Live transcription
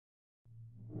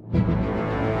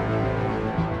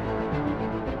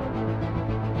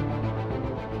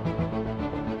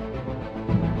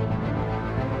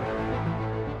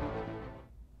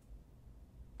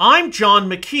I'm John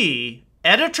McKee,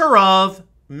 editor of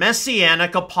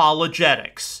Messianic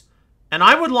Apologetics, and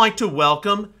I would like to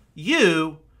welcome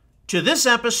you to this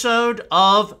episode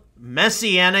of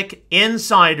Messianic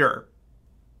Insider.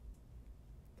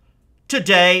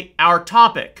 Today, our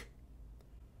topic: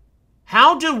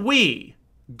 how do we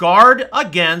guard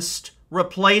against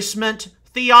replacement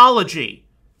theology?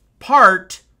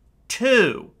 Part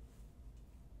 2.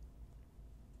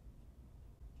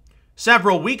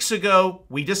 Several weeks ago,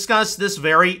 we discussed this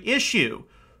very issue.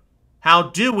 How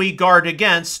do we guard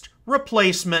against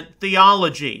replacement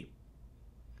theology?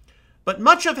 But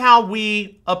much of how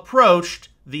we approached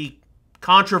the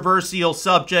controversial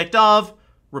subject of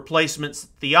replacement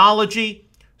theology,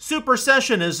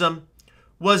 supersessionism,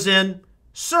 was in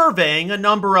surveying a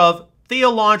number of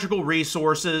theological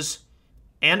resources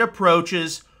and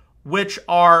approaches which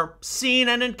are seen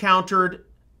and encountered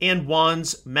in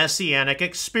one's messianic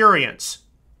experience.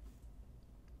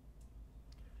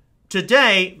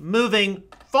 Today, moving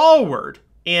forward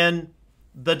in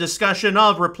the discussion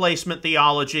of replacement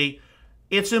theology,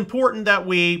 it's important that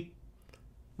we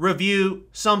review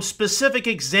some specific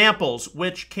examples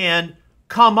which can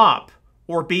come up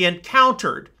or be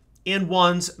encountered in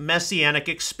one's messianic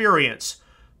experience,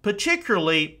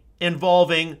 particularly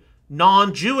involving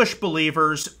non-Jewish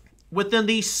believers within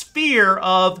the sphere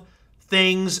of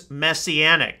things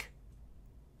messianic.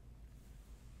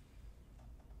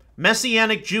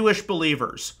 Messianic Jewish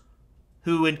believers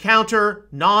who encounter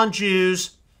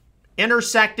non-Jews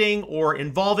intersecting or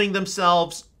involving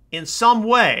themselves in some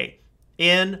way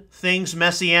in things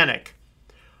messianic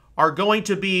are going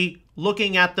to be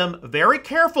looking at them very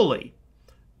carefully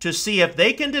to see if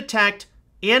they can detect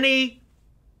any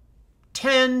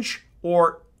tinge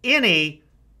or any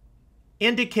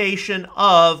indication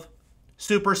of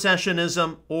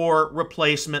supersessionism or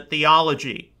replacement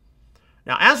theology.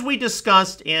 Now, as we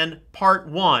discussed in part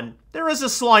 1, there is a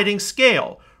sliding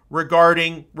scale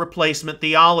regarding replacement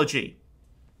theology.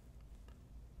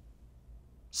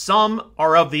 Some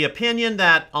are of the opinion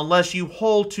that unless you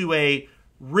hold to a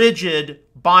rigid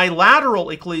bilateral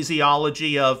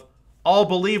ecclesiology of all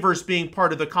believers being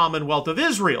part of the Commonwealth of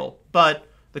Israel, but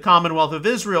the Commonwealth of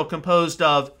Israel composed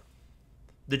of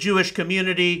the Jewish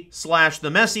community / the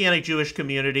Messianic Jewish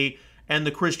community and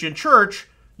the Christian church,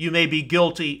 you may be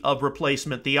guilty of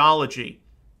replacement theology.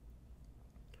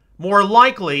 More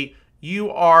likely, you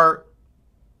are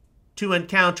to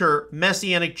encounter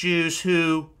Messianic Jews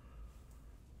who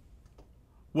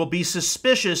will be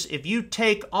suspicious if you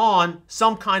take on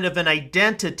some kind of an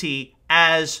identity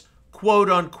as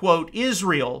quote-unquote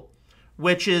Israel,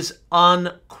 which is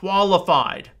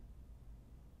unqualified.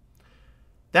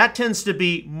 That tends to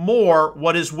be more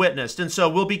what is witnessed, and so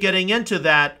we'll be getting into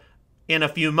that in a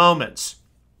few moments.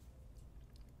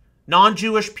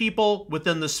 Non-Jewish people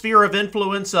within the sphere of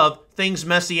influence of things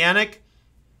messianic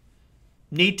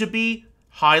need to be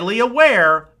highly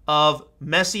aware of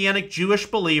Messianic Jewish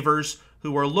believers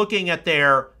who are looking at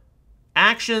their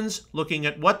actions, looking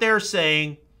at what they're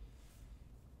saying,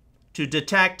 to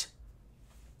detect,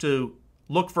 to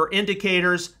look for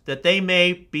indicators that they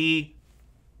may be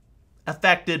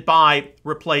affected by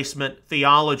replacement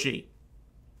theology.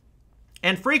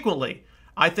 And frequently,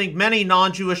 I think many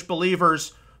non-Jewish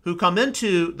believers who come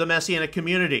into the Messianic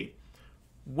community,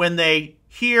 when they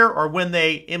hear or when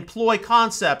they employ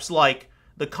concepts like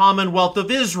the Commonwealth of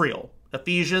Israel,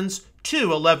 Ephesians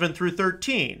 2:11 through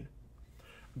 13,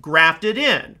 grafted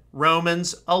in,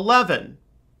 Romans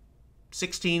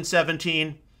 11:16,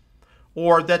 17,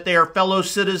 or that they are fellow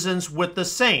citizens with the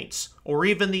saints, or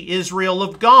even the Israel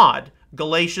of God,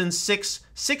 Galatians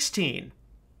 6:16.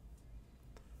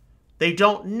 They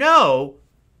don't know,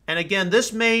 and again,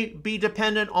 this may be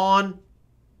dependent on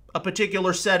a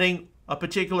particular setting, a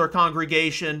particular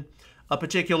congregation, a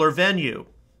particular venue.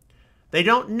 They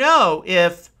don't know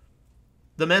if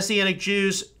the Messianic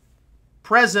Jews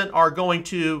present are going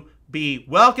to be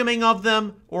welcoming of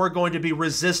them or going to be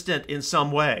resistant in some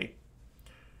way.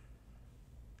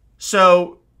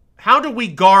 So, how do we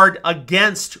guard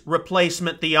against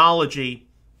replacement theology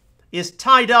is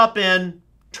tied up in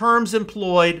terms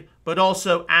employed, but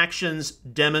also actions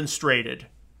demonstrated.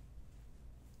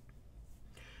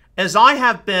 As I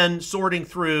have been sorting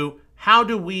through how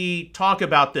do we talk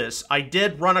about this, I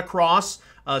did run across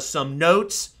some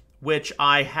notes which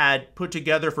I had put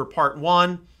together for part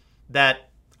 1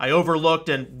 that I overlooked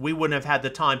and we wouldn't have had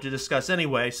the time to discuss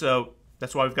anyway, so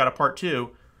that's why we've got a part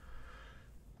 2.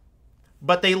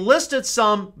 But they listed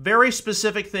some very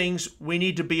specific things we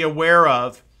need to be aware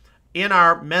of in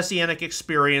our Messianic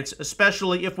experience,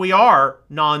 especially if we are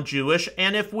non-Jewish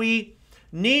and if we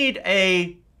need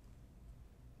a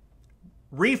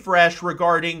refresh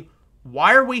regarding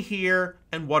why are we here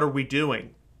and what are we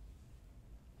doing.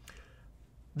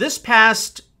 This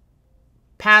past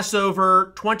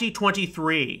Passover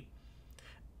 2023,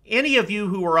 any of you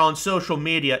who are on social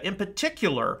media, in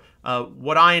particular,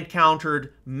 what I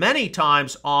encountered many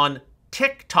times on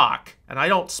TikTok, and I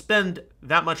don't spend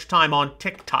that much time on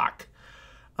TikTok,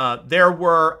 there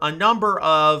were a number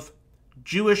of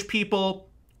Jewish people,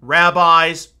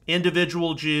 rabbis,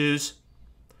 individual Jews.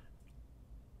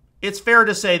 It's fair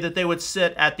to say that they would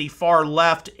sit at the far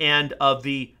left end of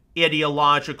the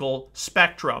ideological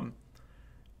spectrum.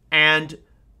 And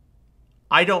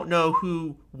I don't know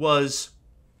who was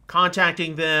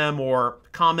contacting them or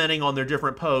commenting on their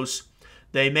different posts.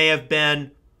 They may have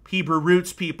been Hebrew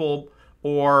roots people,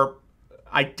 or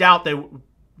I doubt they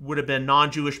would have been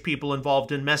non-Jewish people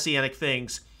involved in Messianic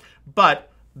things.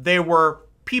 But they were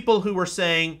people who were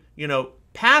saying, you know,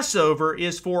 Passover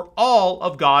is for all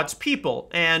of God's people,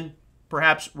 and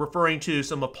perhaps referring to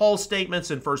some of Paul's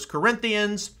statements in 1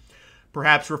 Corinthians,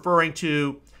 perhaps referring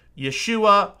to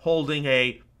Yeshua holding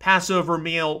a Passover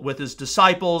meal with his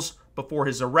disciples before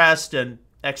his arrest and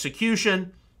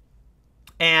execution.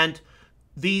 And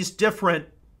these different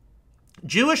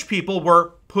Jewish people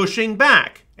were pushing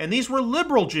back. And these were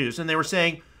liberal Jews, and they were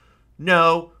saying,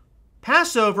 no,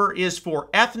 Passover is for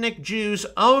ethnic Jews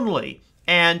only,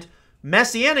 and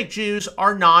Messianic Jews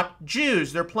are not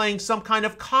Jews. They're playing some kind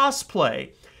of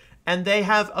cosplay, and they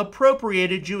have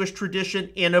appropriated Jewish tradition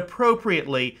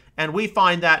inappropriately, and we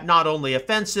find that not only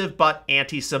offensive, but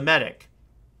anti-Semitic.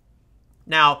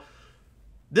 Now,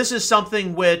 this is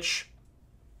something which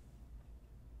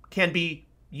can be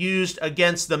used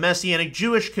against the Messianic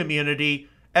Jewish community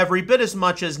every bit as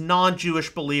much as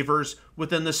non-Jewish believers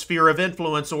within the sphere of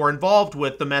influence or involved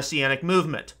with the Messianic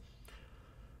movement.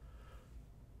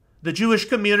 The Jewish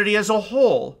community as a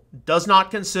whole does not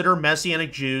consider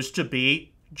Messianic Jews to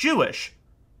be Jewish.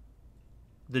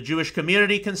 The Jewish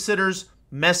community considers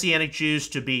Messianic Jews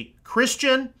to be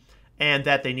Christian, and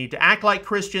that they need to act like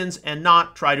Christians and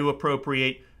not try to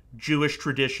appropriate Jewish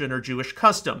tradition or Jewish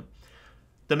custom.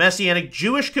 The Messianic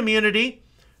Jewish community,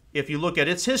 if you look at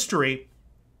its history,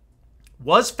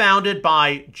 was founded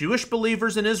by Jewish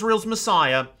believers in Israel's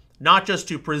Messiah, not just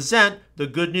to present the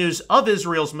good news of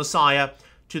Israel's Messiah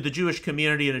to the Jewish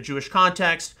community in a Jewish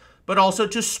context, but also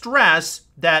to stress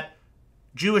that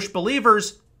Jewish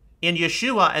believers in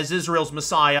Yeshua as Israel's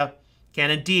Messiah can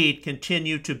indeed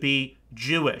continue to be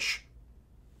Jewish.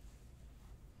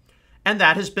 And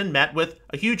that has been met with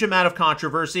a huge amount of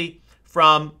controversy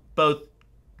from both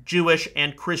Jewish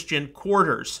and Christian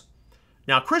quarters.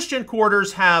 Now, Christian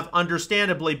quarters have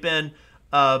understandably been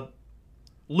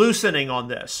loosening on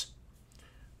this.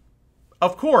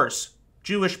 Of course,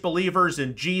 Jewish believers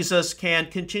in Jesus can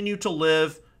continue to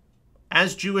live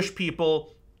as Jewish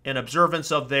people in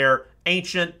observance of their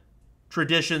ancient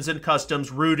traditions and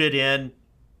customs rooted in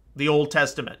the Old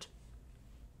Testament.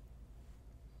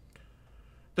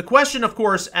 The question, of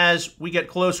course, as we get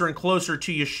closer and closer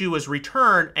to Yeshua's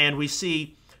return and we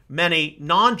see many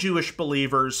non-Jewish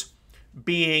believers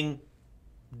being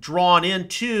drawn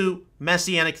into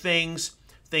Messianic things,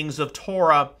 things of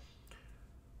Torah,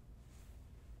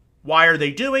 why are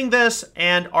they doing this?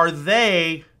 And are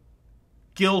they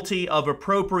guilty of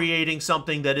appropriating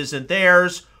something that isn't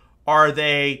theirs? Are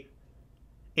they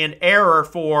in error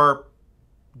for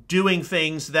doing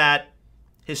things that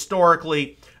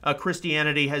historically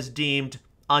Christianity has deemed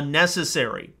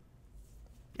unnecessary?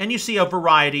 And you see a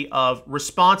variety of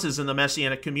responses in the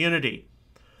Messianic community.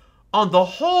 On the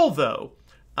whole, though,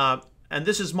 and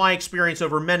this is my experience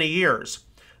over many years,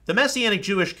 the Messianic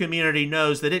Jewish community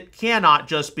knows that it cannot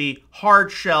just be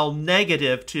hard-shell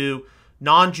negative to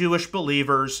non-Jewish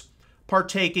believers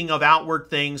partaking of outward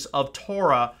things of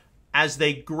Torah as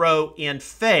they grow in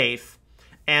faith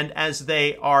and as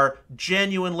they are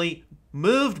genuinely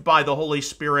moved by the Holy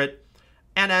Spirit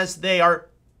and as they are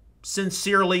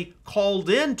sincerely called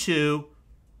into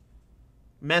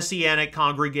Messianic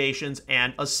congregations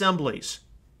and assemblies.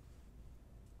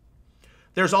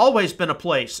 There's always been a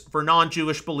place for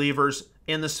non-Jewish believers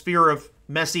in the sphere of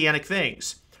Messianic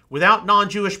things. Without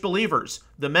non-Jewish believers,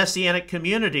 the Messianic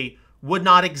community would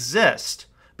not exist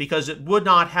because it would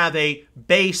not have a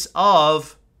base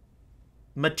of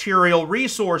material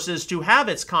resources to have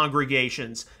its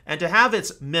congregations and to have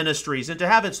its ministries and to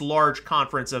have its large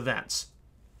conference events.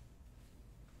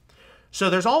 So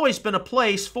there's always been a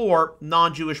place for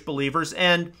non-Jewish believers,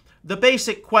 and the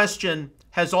basic question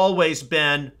has always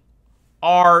been,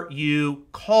 are you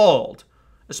called?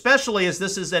 Especially as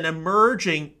this is an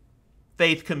emerging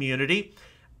faith community,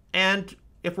 and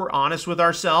if we're honest with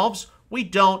ourselves, we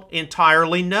don't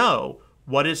entirely know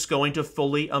what it's going to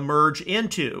fully emerge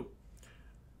into.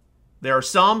 There are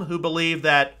some who believe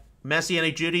that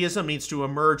Messianic Judaism needs to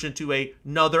emerge into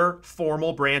another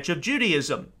formal branch of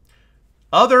Judaism.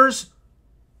 Others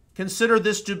consider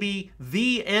this to be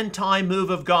the end-time move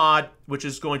of God, which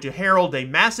is going to herald a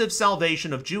massive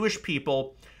salvation of Jewish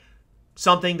people,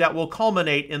 something that will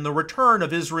culminate in the return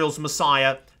of Israel's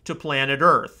Messiah to planet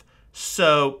Earth.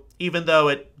 So, even though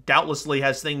it doubtlessly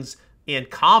has things in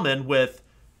common with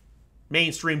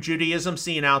mainstream Judaism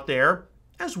seen out there,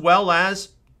 as well as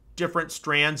different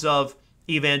strands of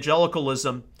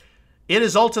evangelicalism, it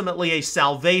is ultimately a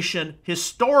salvation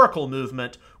historical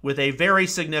movement with a very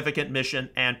significant mission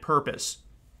and purpose.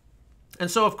 And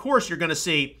so, of course, you're going to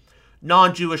see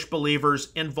non-Jewish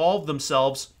believers involve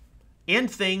themselves in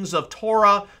things of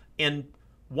Torah, in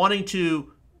wanting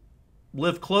to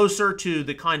live closer to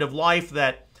the kind of life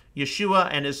that Yeshua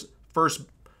and his first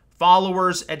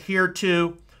followers adhered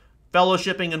to,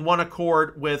 fellowshipping in one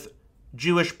accord with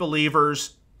Jewish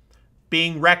believers,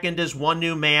 being reckoned as one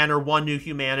new man or one new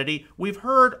humanity. We've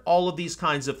heard all of these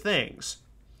kinds of things.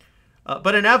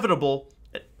 But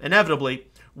inevitably,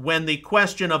 when the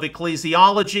question of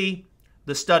ecclesiology,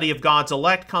 the study of God's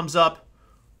elect, comes up,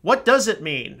 what does it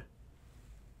mean?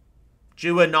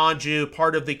 Jew and non-Jew,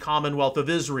 part of the commonwealth of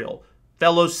Israel,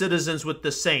 fellow citizens with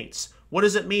the saints. What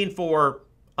does it mean for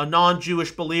a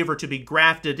non-Jewish believer to be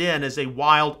grafted in as a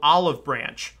wild olive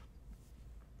branch?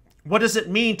 What does it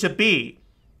mean to be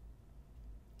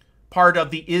part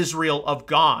of the Israel of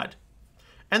God?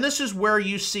 And this is where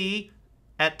you see,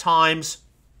 at times,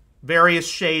 various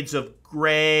shades of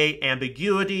gray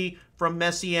ambiguity from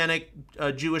Messianic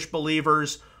Jewish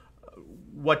believers.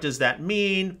 What does that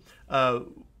mean?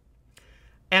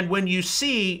 And when you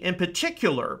see, in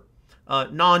particular,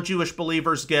 non-Jewish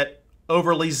believers get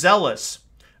overly zealous,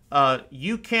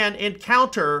 you can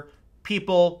encounter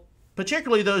people,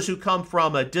 particularly those who come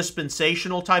from a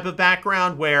dispensational type of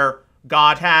background where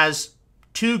God has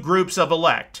two groups of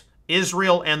elect,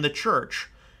 Israel and the church,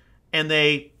 and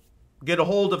they get a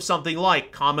hold of something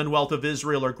like Commonwealth of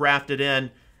Israel or grafted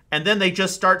in, and then they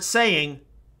just start saying,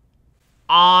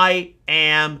 I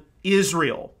am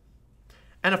Israel.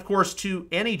 And of course, to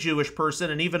any Jewish person,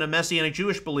 and even a Messianic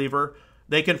Jewish believer,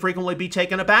 they can frequently be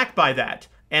taken aback by that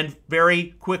and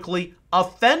very quickly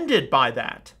offended by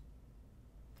that.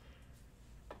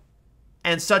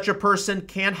 And such a person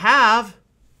can have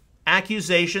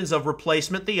accusations of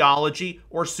replacement theology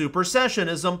or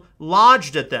supersessionism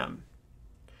lodged at them.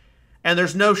 And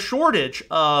there's no shortage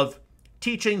of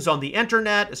teachings on the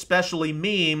internet, especially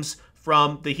memes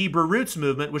from the Hebrew Roots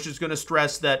movement, which is going to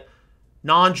stress that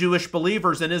non-Jewish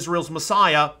believers in Israel's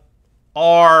Messiah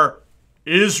are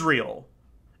Israel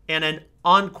in an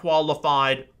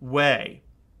unqualified way.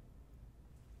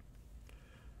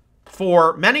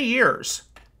 For many years,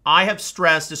 I have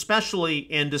stressed, especially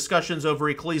in discussions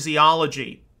over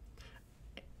ecclesiology,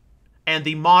 and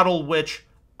the model which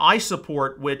I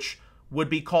support, which would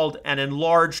be called an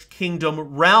enlarged kingdom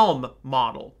realm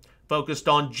model, focused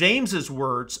on James's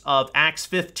words of Acts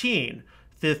 15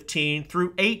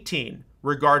 through 18,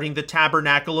 regarding the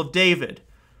tabernacle of David.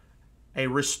 A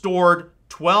restored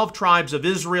 12 tribes of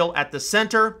Israel at the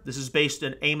center. This is based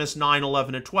in Amos 9,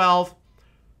 11, and 12.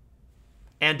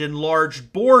 And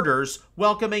enlarged borders,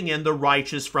 welcoming in the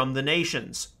righteous from the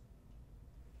nations.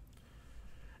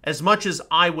 As much as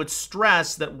I would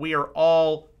stress that we are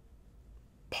all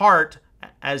part,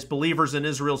 as believers in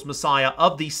Israel's Messiah,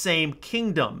 of the same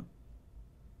kingdom,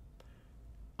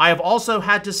 I have also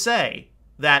had to say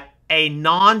that a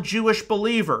non-Jewish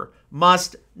believer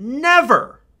must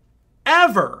never,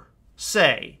 ever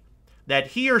say that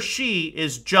he or she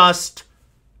is just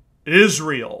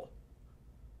Israel.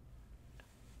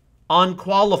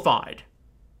 Unqualified.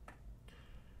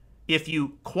 If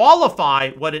you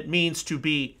qualify what it means to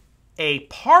be a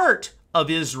part of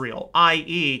Israel,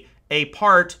 i.e., a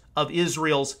part of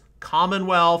Israel's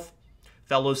commonwealth,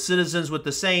 fellow citizens with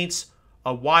the saints,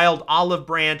 a wild olive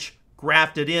branch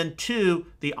grafted into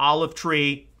the olive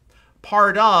tree,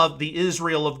 part of the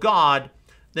Israel of God,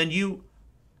 then you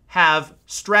have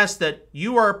stressed that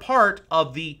you are part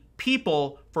of the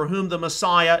people for whom the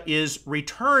Messiah is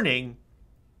returning.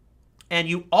 And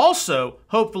you also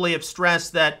hopefully have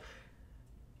stressed that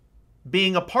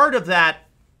being a part of that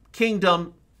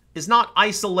kingdom is not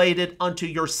isolated unto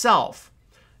yourself.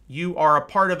 You are a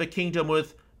part of a kingdom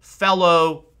with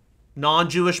fellow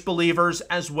non-Jewish believers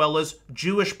as well as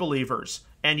Jewish believers.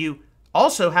 And you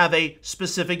also have a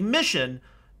specific mission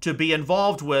to be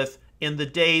involved with in the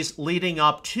days leading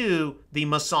up to the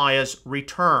Messiah's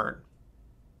return.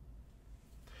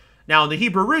 Now, in the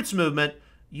Hebrew Roots movement,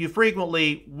 you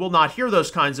frequently will not hear those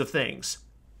kinds of things.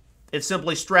 It's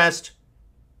simply stressed,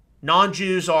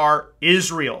 non-Jews are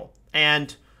Israel.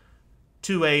 And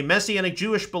to a Messianic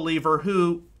Jewish believer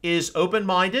who is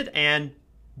open-minded and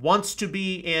wants to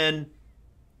be in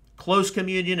close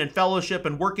communion and fellowship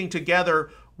and working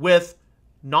together with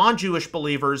non-Jewish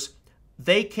believers,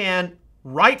 they can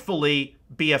rightfully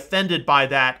be offended by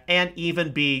that and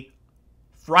even be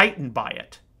frightened by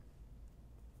it.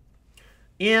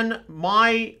 In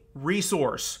my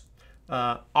resource,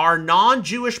 are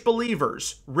non-Jewish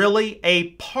believers really a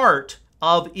part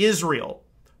of Israel,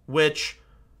 which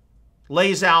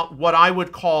lays out what I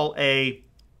would call an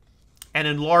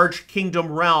enlarged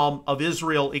kingdom realm of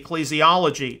Israel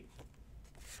ecclesiology.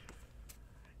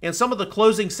 In some of the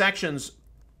closing sections,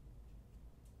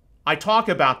 I talk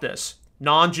about this,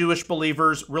 non-Jewish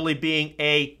believers really being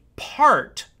a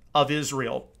part of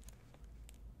Israel.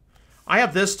 I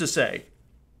have this to say.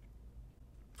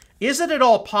 Is it at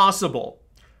all possible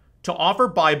to offer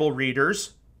Bible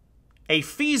readers a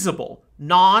feasible,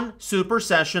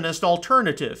 non-supersessionist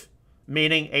alternative,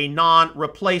 meaning a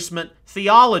non-replacement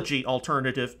theology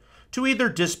alternative to either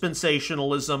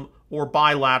dispensationalism or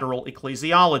bilateral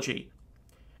ecclesiology?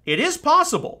 It is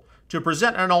possible to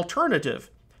present an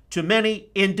alternative to many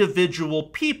individual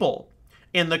people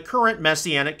in the current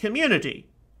Messianic community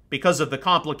because of the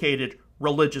complicated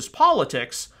religious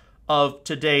politics of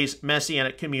today's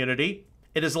Messianic community.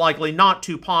 It is likely not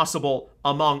too possible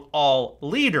among all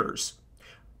leaders,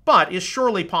 but is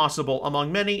surely possible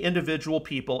among many individual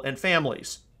people and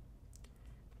families.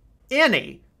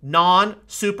 Any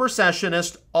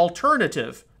non-supersessionist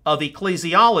alternative of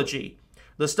ecclesiology,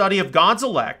 the study of God's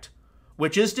elect,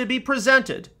 which is to be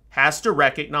presented, has to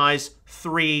recognize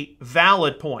three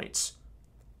valid points.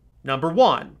 Number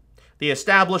one, the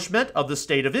establishment of the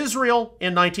State of Israel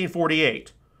in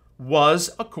 1948 was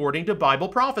according to Bible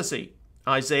prophecy,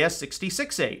 Isaiah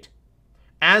 66:8,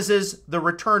 as is the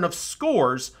return of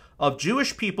scores of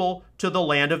Jewish people to the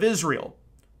land of Israel.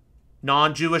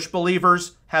 Non-Jewish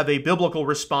believers have a biblical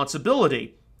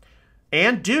responsibility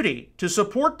and duty to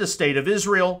support the State of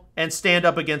Israel and stand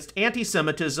up against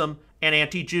anti-Semitism and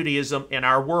anti-Judaism in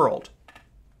our world.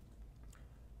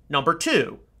 Number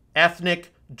two,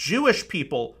 ethnic Jewish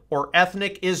people or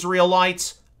ethnic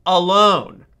Israelites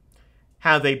alone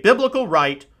have a biblical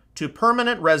right to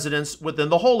permanent residence within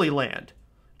the Holy Land.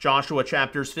 Joshua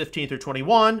chapters 15 through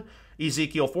 21,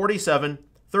 Ezekiel 47,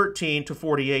 13 to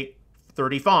 48,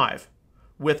 35,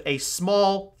 with a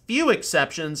small few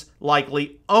exceptions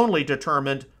likely only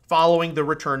determined following the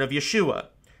return of Yeshua.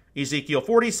 Ezekiel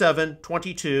 47,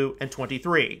 22, and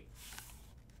 23.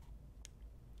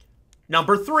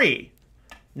 Number three,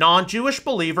 non-Jewish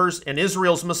believers in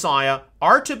Israel's Messiah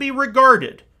are to be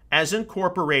regarded as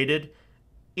incorporated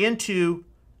into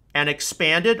an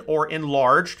expanded or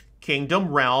enlarged kingdom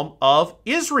realm of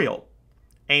Israel.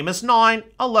 Amos 9,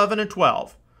 11, and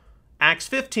 12. Acts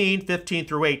 15, 15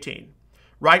 through 18.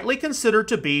 Rightly considered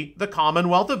to be the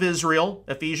commonwealth of Israel,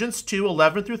 Ephesians 2,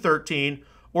 11 through 13,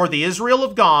 or the Israel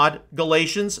of God,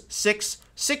 Galatians 6,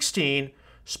 16,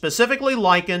 specifically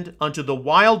likened unto the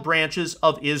wild branches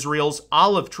of Israel's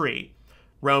olive tree,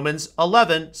 Romans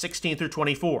 11, 16 through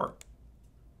 24.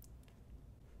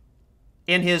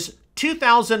 In his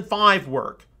 2005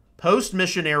 work,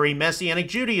 Post-Missionary Messianic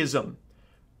Judaism,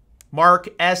 Mark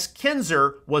S.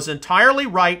 Kinzer was entirely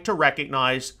right to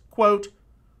recognize, quote,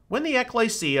 when the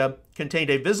ecclesia contained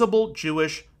a visible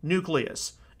Jewish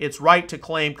nucleus, its right to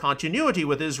claim continuity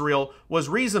with Israel was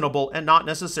reasonable and not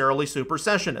necessarily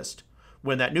supersessionist.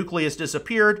 When that nucleus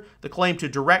disappeared, the claim to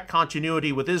direct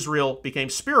continuity with Israel became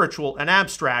spiritual and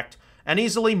abstract and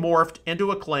easily morphed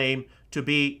into a claim to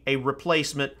be a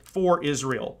replacement for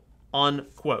Israel,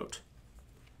 unquote.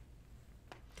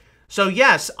 So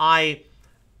yes, I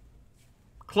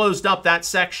closed up that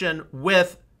section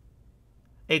with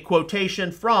a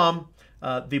quotation from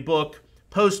the book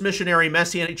Post-Missionary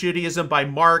Messianic Judaism by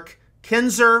Mark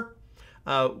Kinzer.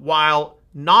 While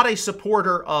not a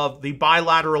supporter of the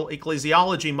bilateral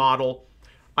ecclesiology model,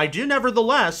 I do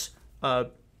nevertheless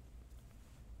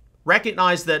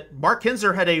recognize that Mark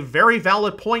Kinzer had a very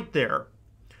valid point there.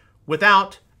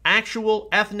 Without actual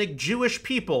ethnic Jewish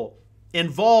people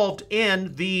involved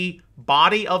in the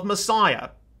body of Messiah,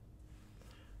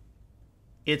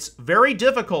 it's very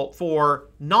difficult for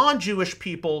non-Jewish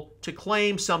people to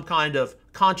claim some kind of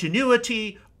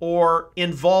continuity or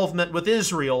involvement with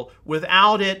Israel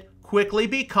without it quickly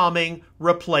becoming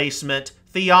replacement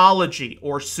theology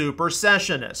or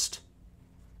supersessionist.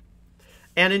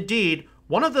 And indeed,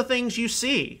 one of the things you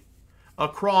see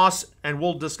across, and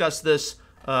we'll discuss this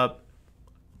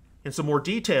in some more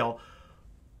detail,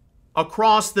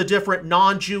 across the different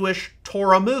non-Jewish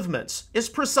Torah movements is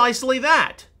precisely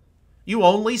that. You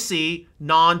only see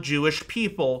non-Jewish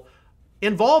people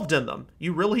involved in them.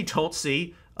 You really don't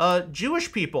see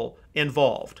Jewish people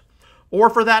involved. Or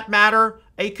for that matter,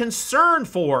 a concern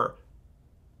for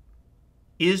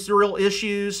Israel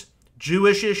issues,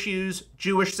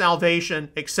 Jewish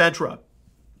salvation, etc.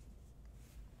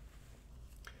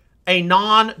 A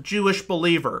non-Jewish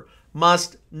believer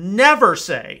must never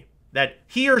say that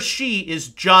he or she is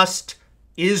just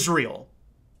Israel.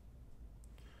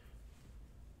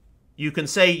 You can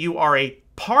say you are a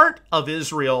part of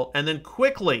Israel and then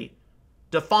quickly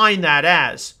define that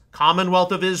as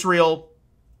Commonwealth of Israel,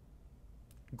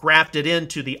 grafted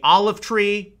into the olive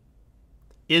tree,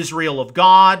 Israel of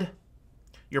God.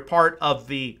 You're part of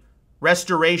the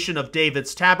restoration of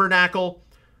David's tabernacle.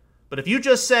 But if you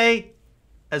just say,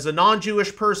 as a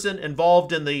non-Jewish person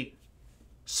involved in the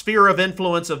sphere of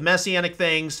influence of Messianic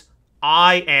things,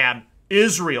 I am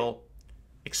Israel,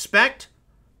 expect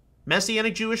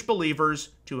Messianic Jewish believers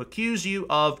to accuse you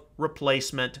of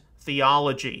replacement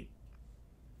theology.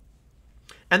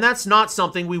 And that's not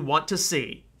something we want to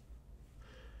see.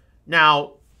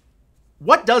 Now,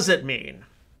 what does it mean?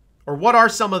 Or what are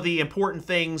some of the important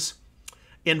things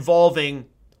involving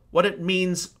what it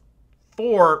means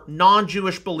for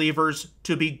non-Jewish believers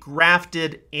to be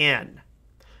grafted in?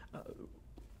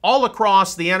 All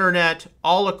across the internet,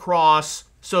 all across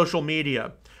social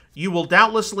media, you will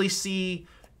doubtlessly see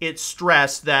it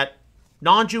stressed that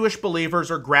non-Jewish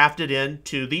believers are grafted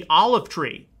into the olive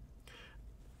tree.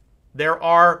 There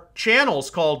are channels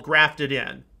called Grafted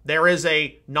In. There is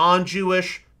a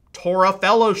non-Jewish Torah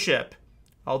fellowship,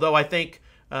 although I think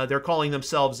they're calling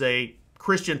themselves a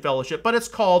Christian fellowship, but it's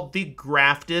called the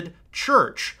Grafted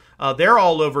Church. They're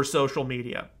all over social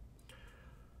media.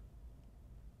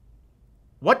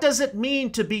 What does it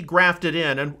mean to be grafted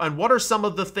in? And what are some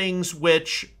of the things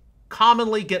which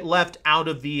commonly get left out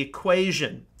of the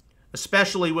equation,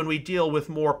 especially when we deal with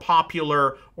more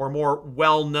popular or more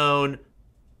well-known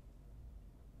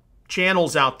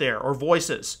channels out there or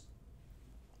voices?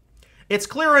 It's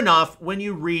clear enough when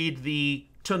you read the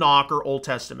Tanakh or Old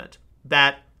Testament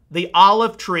that the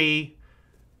olive tree,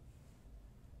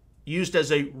 used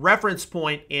as a reference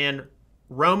point in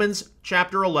Romans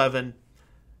chapter 11,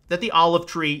 that the olive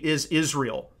tree is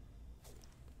Israel.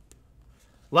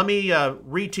 Let me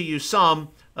read to you some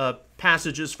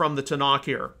passages from the Tanakh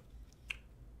here.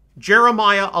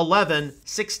 Jeremiah 11,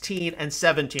 16 and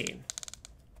 17.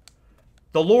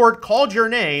 The Lord called your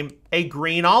name a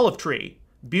green olive tree,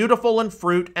 beautiful in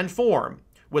fruit and form.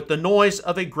 With the noise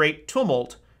of a great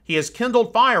tumult, he has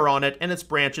kindled fire on it, and its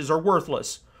branches are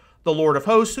worthless. The Lord of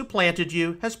hosts who planted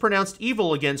you has pronounced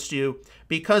evil against you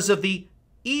because of the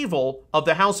evil of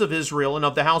the house of Israel and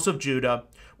of the house of Judah,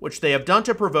 which they have done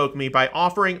to provoke me by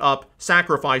offering up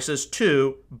sacrifices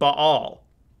to Baal.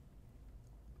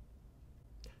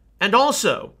 And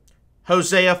also,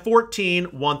 Hosea 14,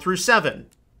 1 through 7.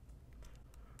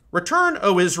 Return,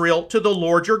 O Israel, to the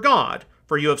Lord your God,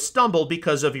 for you have stumbled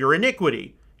because of your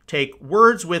iniquity. Take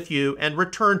words with you and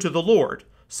return to the Lord.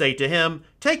 Say to him,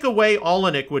 take away all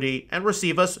iniquity and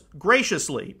receive us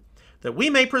graciously, that we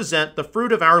may present the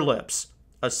fruit of our lips.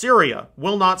 Assyria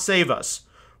will not save us.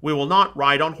 We will not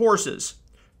ride on horses,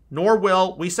 nor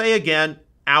will we say again,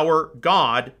 our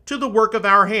God, to the work of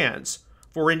our hands.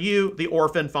 For in you the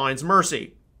orphan finds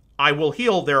mercy. I will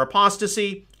heal their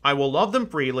apostasy. I will love them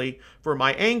freely, for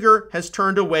my anger has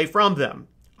turned away from them.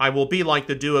 I will be like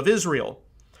the dew of Israel.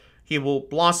 He will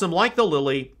blossom like the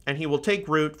lily, and he will take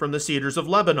root from the cedars of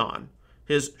Lebanon.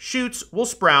 His shoots will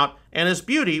sprout, and his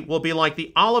beauty will be like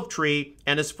the olive tree,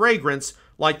 and his fragrance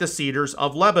like the cedars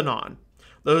of Lebanon.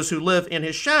 Those who live in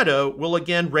his shadow will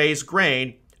again raise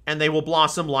grain, and they will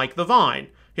blossom like the vine.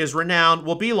 His renown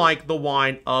will be like the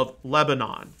wine of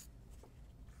Lebanon.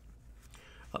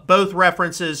 Both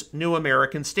references New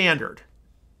American Standard.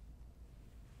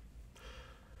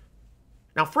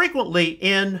 Now, frequently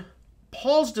in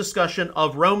Paul's discussion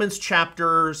of Romans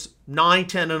chapters 9,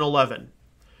 10, and 11,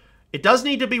 it does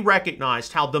need to be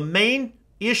recognized how the main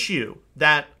issue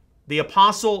that the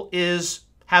apostle is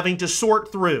having to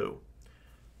sort through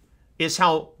is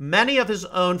how many of his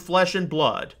own flesh and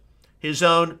blood, his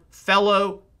own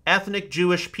fellow ethnic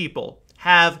Jewish people,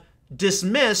 have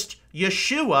dismissed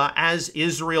Yeshua as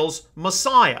Israel's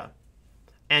Messiah.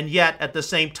 And yet, at the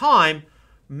same time,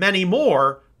 many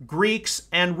more Greeks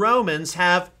and Romans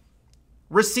have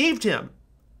received him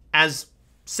as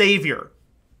Savior.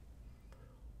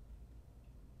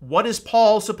 What is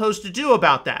Paul supposed to do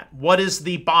about that? What is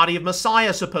the body of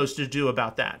Messiah supposed to do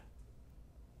about that?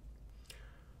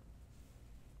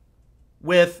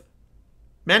 With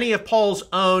many of Paul's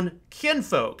own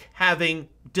kinfolk having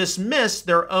dismissed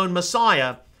their own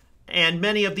Messiah, and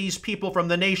many of these people from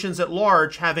the nations at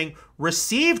large having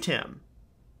received him.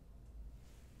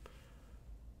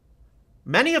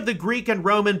 Many of the Greek and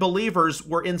Roman believers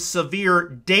were in severe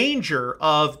danger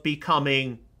of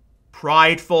becoming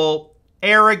prideful,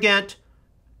 arrogant,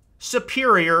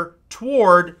 superior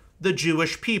toward the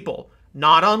Jewish people,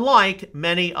 not unlike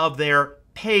many of their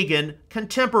pagan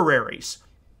contemporaries.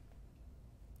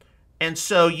 And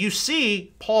so you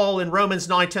see Paul in Romans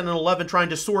 9, 10, and 11 trying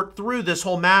to sort through this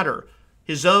whole matter.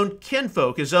 His own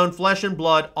kinfolk, his own flesh and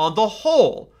blood, on the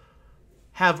whole,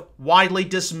 have widely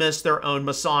dismissed their own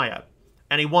Messiah.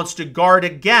 And he wants to guard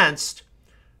against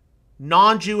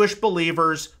non-Jewish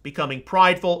believers becoming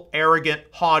prideful, arrogant,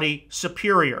 haughty,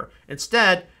 superior.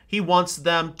 Instead, he wants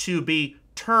them to be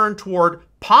turned toward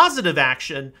positive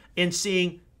action in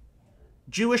seeing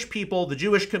Jewish people, the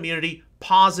Jewish community,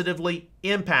 positively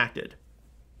impacted.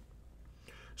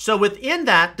 So within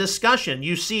that discussion,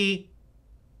 you see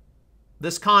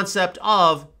this concept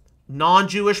of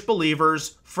non-Jewish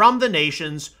believers from the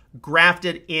nations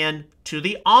grafted into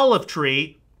the olive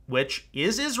tree, which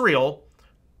is Israel.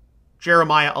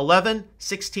 Jeremiah 11,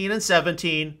 16, and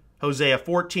 17, Hosea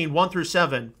 14, 1 through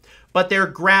 7. But they're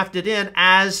grafted in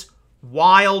as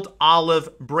wild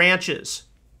olive branches.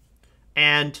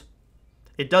 And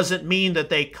it doesn't mean that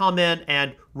they come in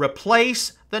and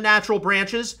replace the natural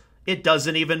branches. It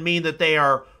doesn't even mean that they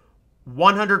are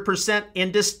 100%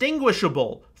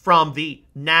 indistinguishable from the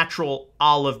natural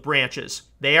olive branches.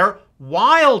 They are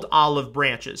wild olive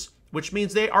branches, which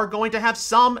means they are going to have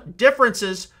some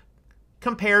differences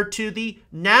compared to the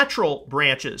natural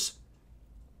branches.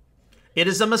 It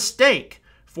is a mistake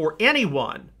for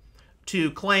anyone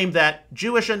to claim that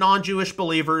Jewish and non-Jewish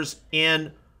believers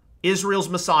in Israel's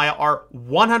Messiah are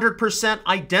 100%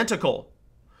 identical.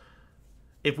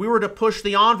 If we were to push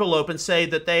the envelope and say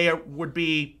that they would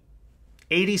be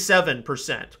 87%,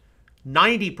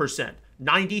 90%,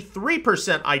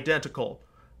 93% identical,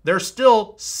 they're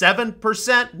still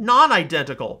 7%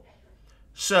 non-identical.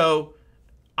 So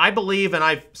I believe, and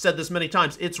I've said this many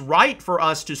times, it's right for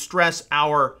us to stress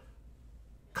our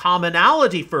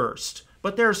commonality first,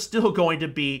 but there's still going to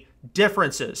be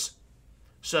differences.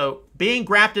 So being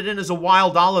grafted in as a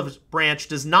wild olive branch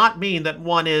does not mean that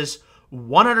one is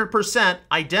 100%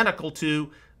 identical to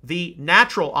the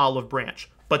natural olive branch,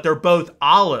 but they're both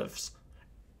olive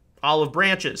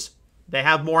branches. They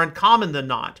have more in common than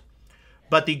not.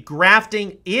 But the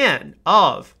grafting in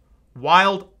of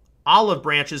wild olive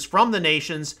branches from the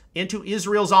nations into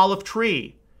Israel's olive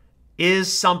tree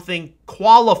is something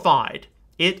qualified.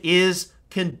 It is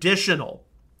conditional.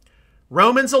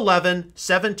 Romans 11,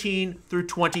 17 through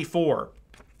 24.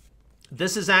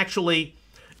 This is actually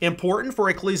important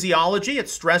for ecclesiology. It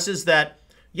stresses that,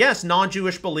 yes,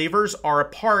 non-Jewish believers are a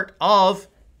part of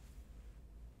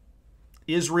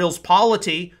Israel's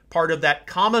polity, part of that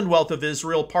commonwealth of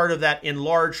Israel, part of that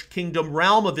enlarged kingdom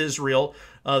realm of Israel,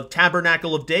 of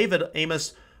tabernacle of David,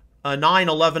 Amos 9,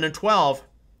 11, and 12.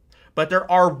 But there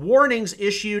are warnings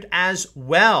issued as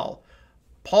well.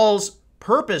 Paul's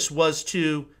purpose was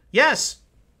to, yes,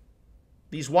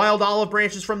 these wild olive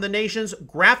branches from the nations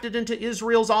grafted into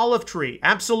Israel's olive tree,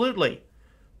 absolutely.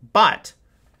 But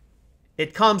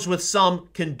it comes with some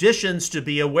conditions to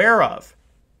be aware of.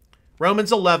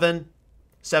 Romans 11,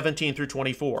 17 through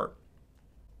 24.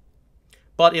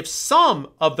 But if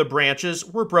some of the branches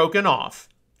were broken off,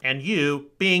 and you,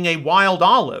 being a wild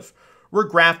olive, were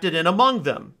grafted in among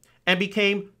them, and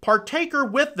became partaker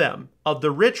with them of the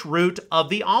rich root of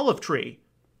the olive tree,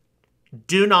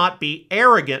 do not be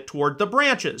arrogant toward the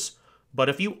branches. But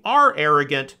if you are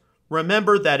arrogant,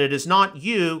 remember that it is not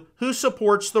you who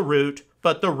supports the root,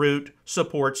 but the root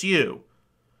supports you.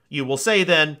 You will say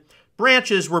then,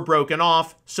 branches were broken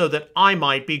off so that I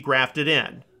might be grafted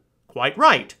in. Quite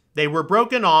right. They were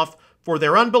broken off for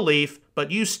their unbelief,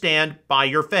 but you stand by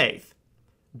your faith.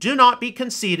 Do not be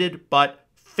conceited, but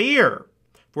fear.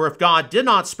 For if God did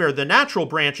not spare the natural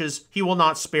branches, he will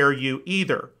not spare you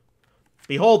either.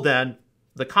 Behold then,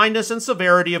 the kindness and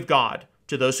severity of God.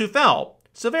 To those who fell,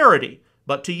 severity,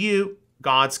 but to you,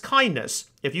 God's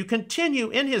kindness, if you continue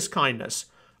in his kindness.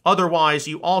 Otherwise,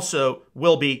 you also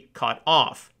will be cut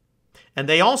off. And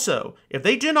they also, if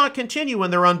they do not continue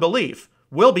in their unbelief,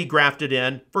 will be grafted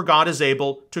in, for God is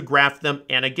able to graft them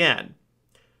in again.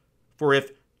 For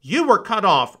if you were cut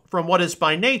off from what is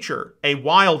by nature a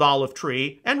wild olive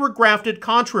tree, and were grafted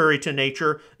contrary to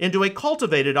nature into a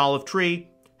cultivated olive tree,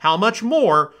 how much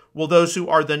more will those who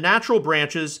are the natural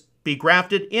branches be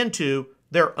grafted into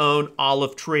their own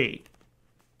olive tree?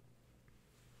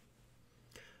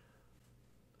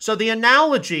 So the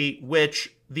analogy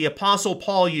which the Apostle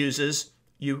Paul uses,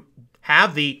 you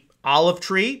have the olive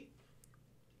tree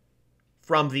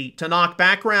from the Tanakh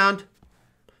background,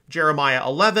 Jeremiah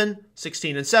 11,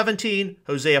 16 and 17,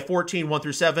 Hosea 14, 1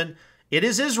 through 7. It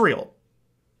is Israel.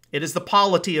 It is the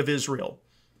polity of Israel,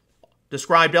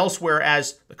 described elsewhere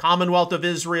as the Commonwealth of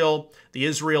Israel, the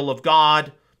Israel of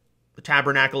God, the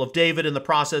Tabernacle of David in the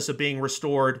process of being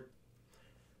restored.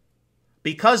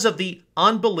 Because of the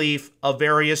unbelief of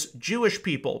various Jewish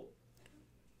people,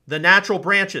 the natural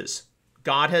branches,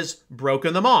 God has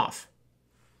broken them off.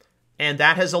 And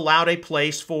that has allowed a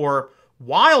place for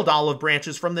wild olive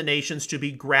branches from the nations to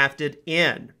be grafted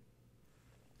in.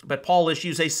 But Paul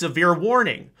issues a severe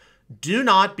warning. Do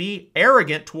not be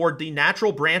arrogant toward the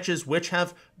natural branches which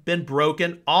have been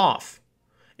broken off.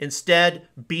 Instead,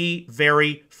 be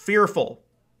very fearful.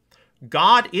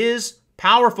 God is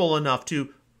powerful enough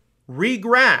to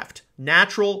regraft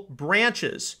natural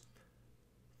branches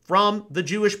from the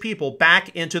Jewish people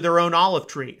back into their own olive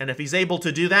tree. And if he's able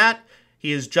to do that,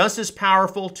 he is just as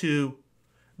powerful to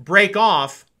break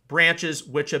off branches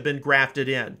which have been grafted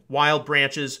in, wild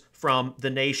branches from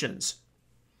the nations.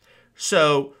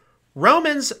 So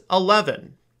Romans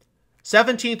 11,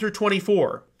 17 through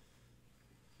 24,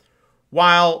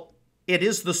 while it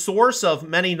is the source of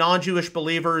many non-Jewish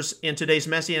believers in today's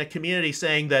Messianic community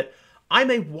saying that I'm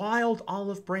a wild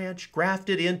olive branch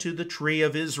grafted into the tree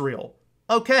of Israel.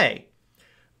 Okay,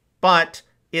 but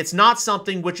it's not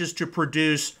something which is to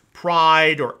produce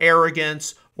pride or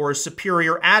arrogance or a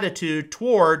superior attitude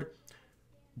toward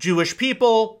Jewish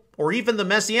people or even the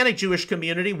Messianic Jewish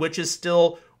community, which is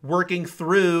still working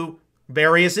through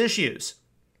various issues.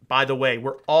 By the way,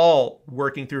 we're all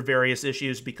working through various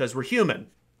issues because we're human.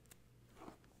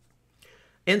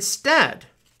 Instead,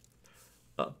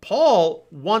 Paul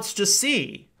wants to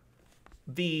see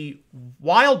the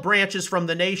wild branches from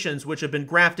the nations which have been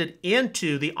grafted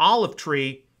into the olive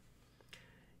tree.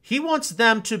 He wants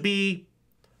them to be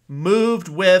moved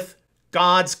with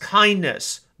God's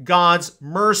kindness, God's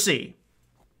mercy.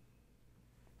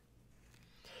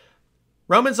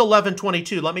 Romans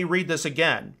 11:22, let me read this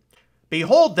again.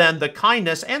 Behold then the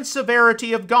kindness and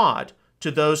severity of God. To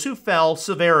those who fell,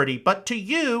 severity, but to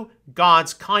you,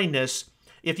 God's kindness,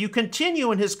 if you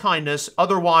continue in his kindness,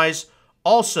 otherwise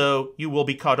also you will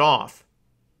be cut off.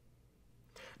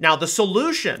 Now the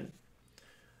solution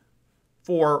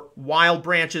for wild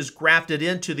branches grafted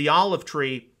into the olive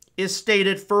tree is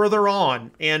stated further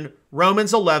on in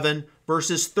Romans 11,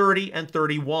 verses 30 and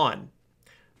 31.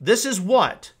 This is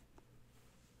what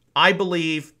I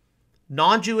believe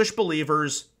non-Jewish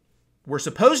believers were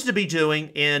supposed to be doing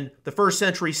in the first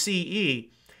century CE,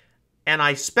 and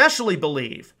I especially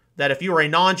believe that if you are a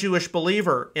non-Jewish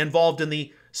believer involved in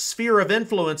the sphere of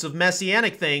influence of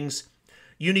Messianic things,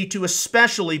 you need to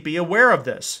especially be aware of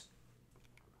this.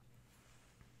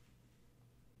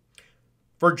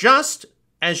 For just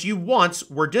as you once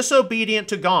were disobedient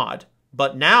to God,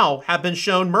 but now have been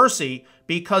shown mercy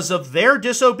because of their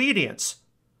disobedience,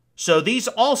 so these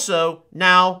also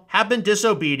now have been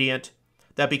disobedient,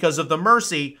 that because of the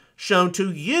mercy shown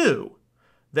to you,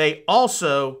 they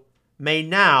also may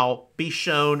now be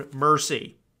shown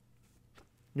mercy.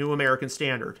 New American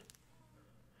Standard.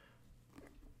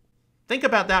 Think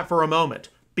about that for a moment.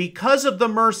 Because of the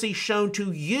mercy shown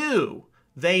to you,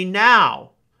 they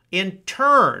now, in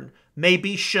turn, may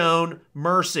be shown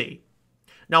mercy.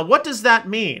 Now, what does that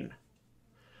mean?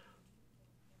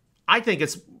 I think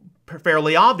it's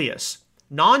fairly obvious.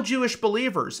 Non-Jewish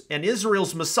believers and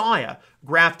Israel's Messiah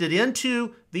grafted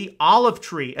into the olive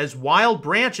tree as wild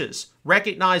branches,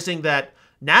 recognizing that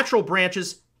natural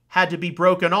branches had to be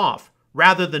broken off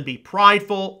rather than be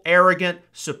prideful, arrogant,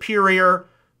 superior,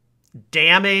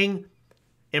 damning,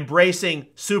 embracing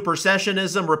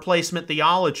supersessionism, replacement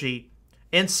theology.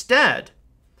 Instead,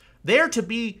 they're to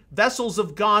be vessels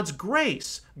of God's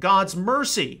grace, God's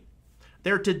mercy.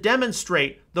 They're to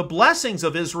demonstrate the blessings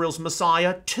of Israel's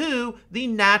Messiah to the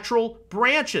natural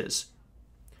branches.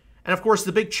 And of course,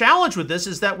 the big challenge with this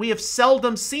is that we have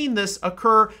seldom seen this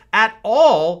occur at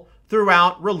all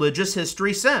throughout religious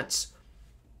history since.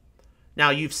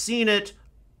 Now, you've seen it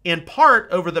in part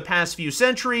over the past few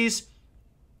centuries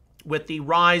with the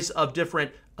rise of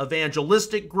different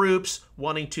evangelistic groups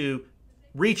wanting to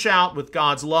reach out with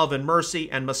God's love and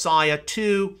mercy and Messiah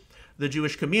to the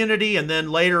Jewish community, and then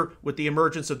later with the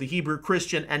emergence of the Hebrew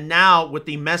Christian, and now with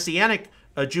the Messianic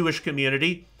Jewish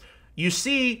community. You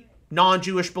see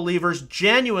non-Jewish believers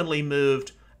genuinely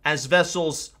moved as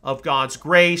vessels of God's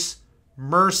grace,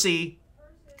 mercy,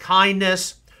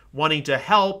 kindness, wanting to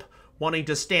help, wanting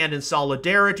to stand in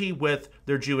solidarity with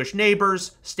their Jewish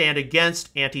neighbors, stand against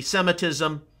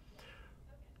anti-Semitism,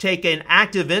 take an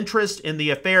active interest in the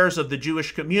affairs of the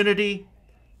Jewish community,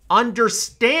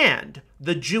 understand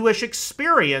the Jewish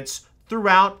experience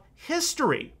throughout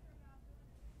history.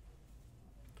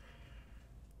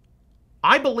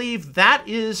 I believe that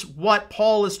is what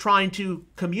Paul is trying to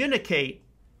communicate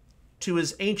to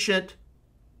his ancient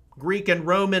Greek and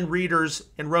Roman readers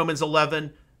in Romans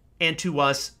 11 and to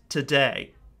us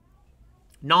today.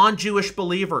 Non-Jewish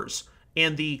believers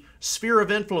in the sphere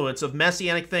of influence of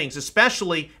Messianic things,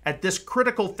 especially at this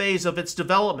critical phase of its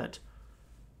development,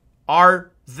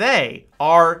 are they,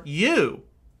 are you,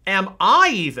 am I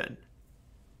even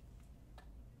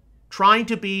trying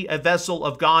to be a vessel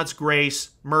of God's grace,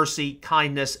 mercy,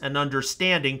 kindness, and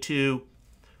understanding to,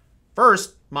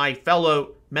 first, my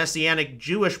fellow Messianic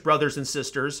Jewish brothers and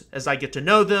sisters as I get to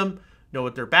know them, know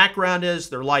what their background is,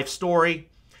 their life story,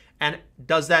 and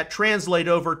does that translate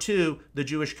over to the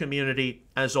Jewish community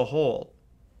as a whole?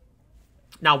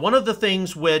 Now, one of the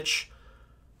things which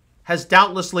has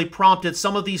doubtlessly prompted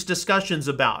some of these discussions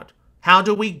about how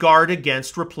do we guard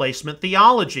against replacement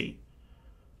theology?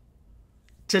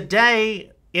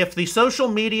 Today, if the social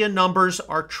media numbers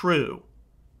are true,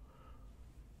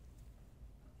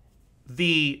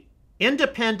 the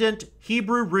independent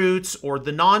Hebrew roots or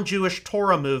the non-Jewish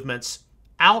Torah movements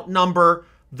outnumber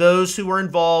those who are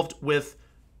involved with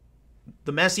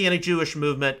the Messianic Jewish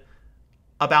movement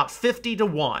about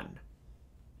 50-1.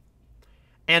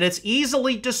 And it's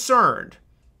easily discerned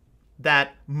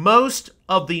that most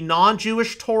of the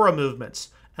non-Jewish Torah movements,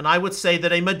 and I would say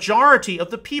that a majority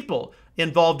of the people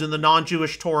involved in the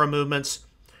non-Jewish Torah movements,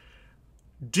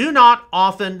 do not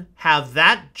often have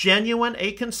that genuine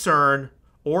a concern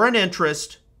or an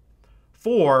interest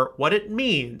for what it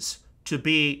means to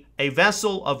be a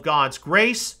vessel of God's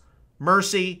grace,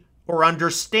 mercy, or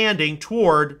understanding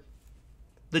toward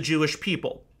the Jewish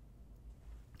people.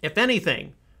 If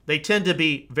anything, they tend to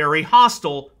be very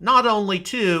hostile, not only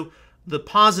to the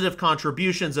positive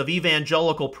contributions of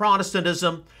evangelical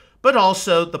Protestantism, but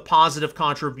also the positive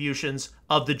contributions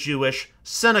of the Jewish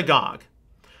synagogue.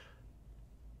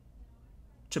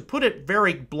 To put it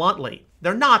very bluntly,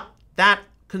 they're not that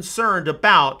concerned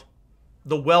about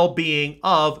the well-being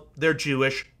of their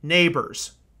Jewish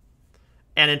neighbors.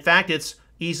 And in fact, it's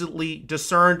easily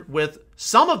discerned with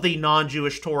some of the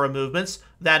non-Jewish Torah movements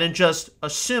that in just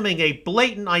assuming a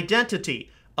blatant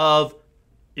identity of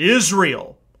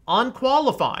Israel,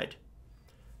 unqualified,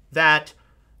 that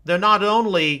they're not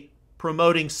only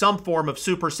promoting some form of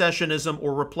supersessionism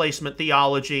or replacement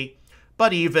theology,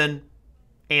 but even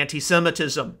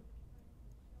anti-Semitism.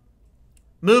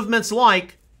 Movements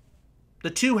like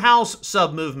the two-house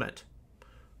sub-movement,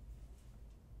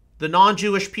 the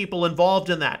non-Jewish people involved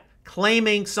in that,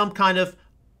 claiming some kind of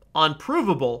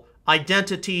unprovable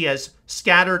identity as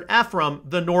scattered Ephraim,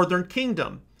 the northern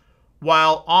kingdom,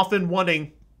 while often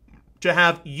wanting to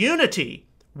have unity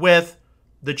with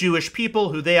the Jewish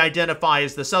people who they identify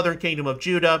as the southern kingdom of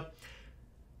Judah.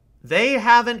 They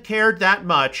haven't cared that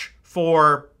much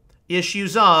for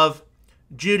issues of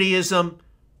Judaism,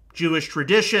 Jewish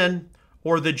tradition,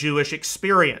 or the Jewish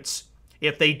experience.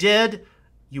 If they did,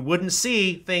 you wouldn't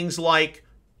see things like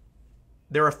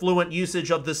their affluent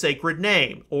usage of the sacred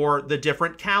name or the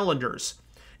different calendars.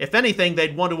 If anything,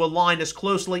 they'd want to align as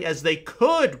closely as they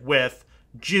could with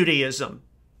Judaism.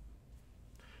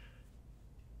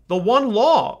 The one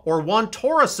law or one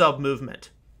Torah sub-movement,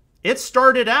 it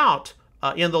started out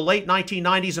in the late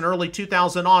 1990s and early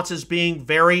 2000s as being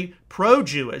very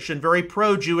pro-Jewish and very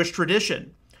pro-Jewish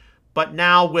tradition. But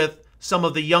now with some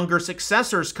of the younger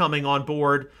successors coming on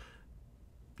board,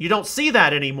 you don't see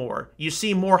that anymore. You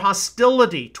see more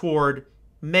hostility toward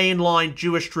mainline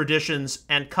Jewish traditions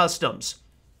and customs.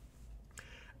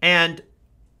 And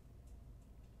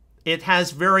it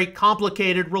has very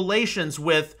complicated relations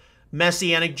with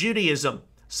Messianic Judaism.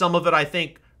 Some of it, I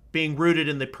think, being rooted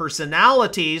in the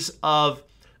personalities of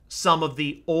some of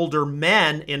the older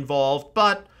men involved,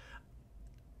 but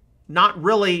not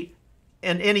really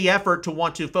in any effort to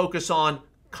want to focus on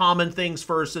common things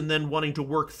first and then wanting to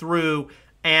work through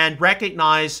and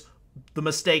recognize the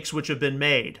mistakes which have been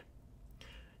made.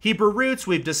 Hebrew roots,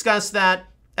 we've discussed that.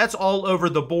 That's all over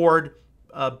the board.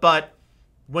 But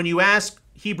when you ask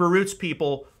Hebrew roots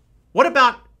people, what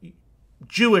about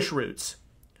Jewish roots?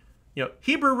 You know,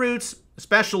 Hebrew roots,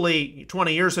 especially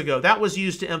 20 years ago, that was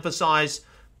used to emphasize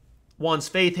one's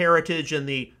faith heritage in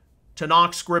the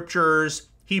Tanakh scriptures,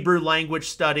 Hebrew language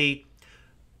study.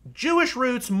 Jewish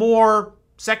roots, more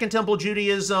Second Temple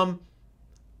Judaism,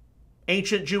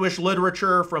 ancient Jewish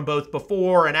literature from both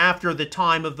before and after the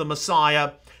time of the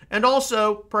Messiah, and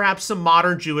also perhaps some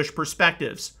modern Jewish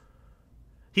perspectives.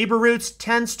 Hebrew roots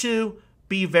tends to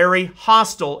be very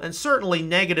hostile and certainly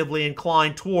negatively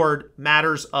inclined toward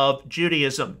matters of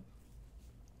Judaism.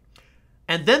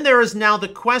 And then there is now the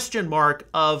question mark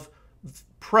of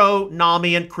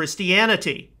pro-Namian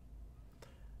Christianity.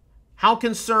 How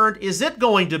concerned is it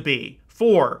going to be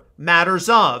for matters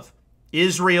of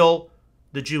Israel,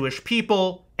 the Jewish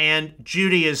people, and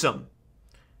Judaism?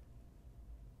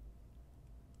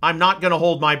 I'm not going to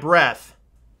hold my breath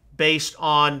based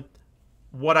on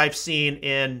what I've seen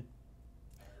in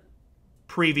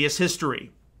previous history.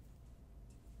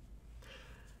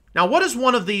 Now, what is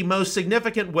one of the most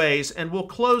significant ways, and we'll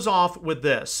close off with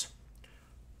this,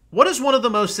 what is one of the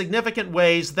most significant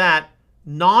ways that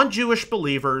non-Jewish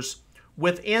believers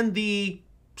within the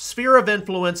sphere of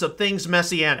influence of things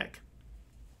Messianic,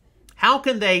 how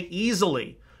can they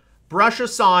easily brush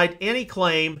aside any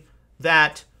claim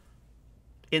that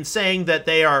in saying that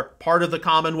they are part of the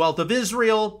Commonwealth of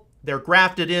Israel, they're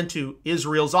grafted into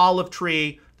Israel's olive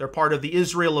tree, they're part of the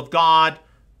Israel of God,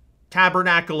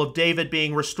 tabernacle of David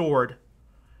being restored.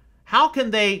 How can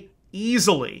they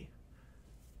easily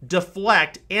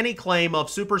deflect any claim of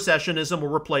supersessionism or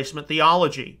replacement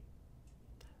theology?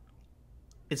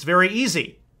 It's very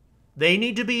easy. They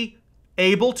need to be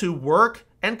able to work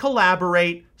and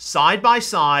collaborate side by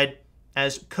side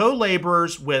as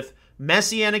co-laborers with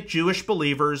Messianic Jewish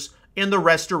believers in the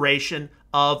restoration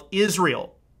of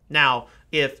Israel. Now,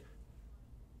 if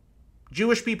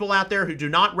Jewish people out there who do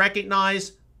not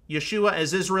recognize Yeshua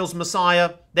as Israel's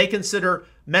Messiah, they consider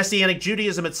Messianic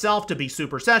Judaism itself to be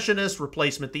supersessionist,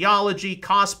 replacement theology,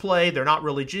 cosplay, they're not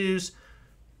really Jews.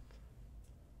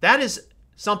 That is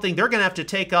something they're going to have to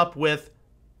take up with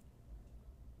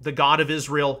the God of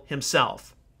Israel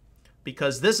himself,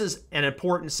 because this is an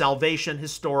important salvation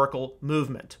historical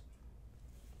movement.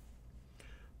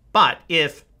 But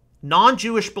if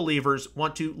non-Jewish believers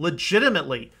want to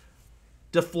legitimately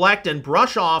deflect and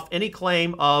brush off any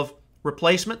claim of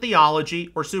replacement theology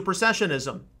or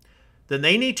supersessionism, then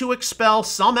they need to expel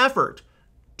some effort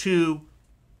to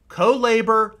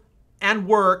co-labor and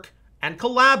work and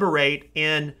collaborate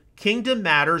in kingdom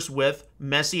matters with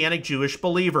Messianic Jewish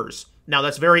believers. Now,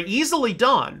 that's very easily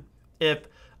done if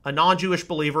a non-Jewish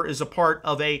believer is a part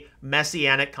of a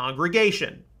Messianic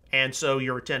congregation. And so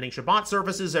you're attending Shabbat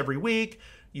services every week,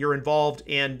 you're involved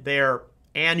in their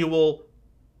annual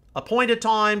appointed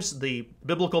times, the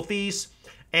biblical feasts,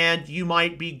 and you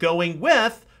might be going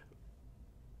with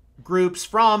groups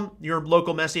from your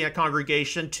local Messianic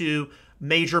congregation to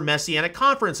major Messianic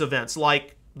conference events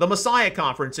like the Messiah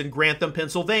Conference in Grantham,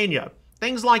 Pennsylvania,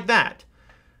 things like that.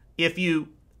 If you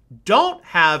don't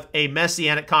have a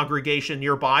Messianic congregation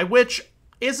nearby, which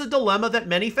is a dilemma that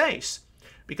many face,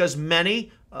 because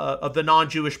many of the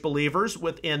non-Jewish believers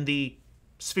within the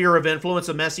sphere of influence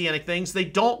of Messianic things, they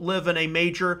don't live in a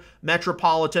major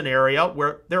metropolitan area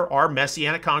where there are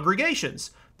Messianic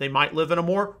congregations. They might live in a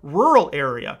more rural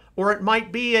area, or it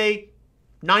might be a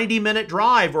 90-minute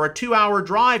drive or a 2-hour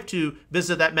drive to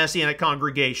visit that Messianic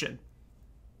congregation.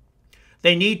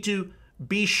 They need to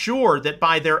be sure that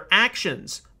by their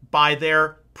actions, by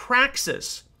their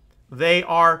praxis, they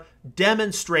are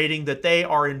demonstrating that they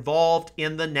are involved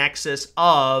in the nexus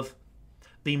of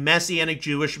the Messianic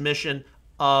Jewish mission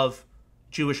of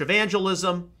Jewish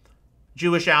evangelism,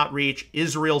 Jewish outreach,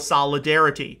 Israel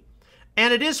solidarity.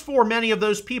 And it is for many of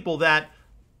those people that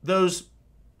those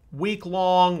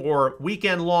week-long or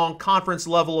weekend-long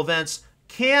conference-level events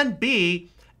can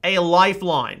be a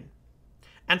lifeline.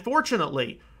 And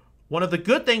fortunately, one of the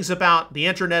good things about the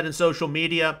internet and social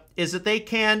media is that they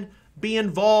can be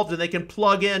involved and they can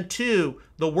plug into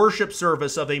the worship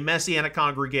service of a Messianic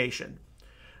congregation.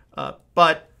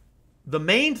 But the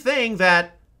main thing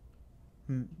that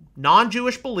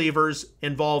non-Jewish believers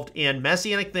involved in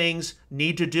Messianic things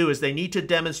need to do is they need to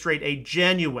demonstrate a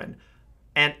genuine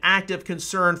and active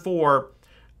concern for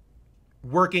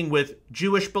working with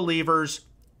Jewish believers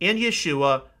in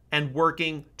Yeshua and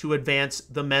working to advance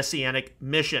the Messianic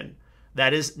mission.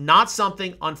 That is not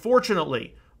something,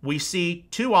 unfortunately, we see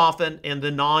too often in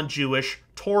the non-Jewish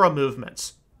Torah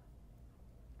movements.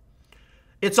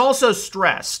 It's also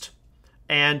stressed,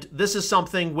 and this is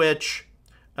something which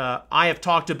I have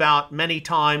talked about many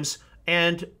times,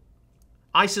 and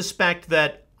I suspect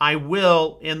that I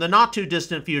will, in the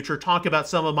not-too-distant future, talk about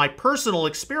some of my personal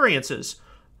experiences.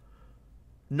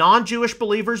 Non-Jewish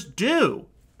believers do,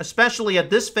 especially at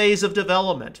this phase of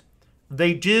development,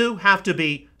 they do have to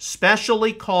be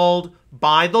specially called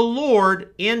by the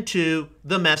Lord into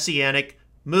the Messianic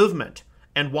movement.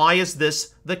 And why is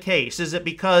this the case? Is it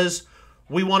because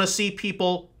we want to see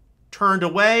people turned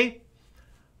away?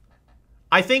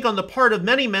 I think on the part of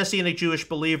many Messianic Jewish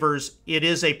believers, it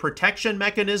is a protection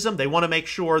mechanism. They want to make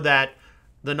sure that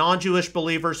the non-Jewish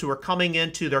believers who are coming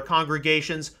into their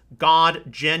congregations, God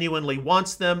genuinely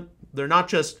wants them. They're not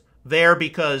just there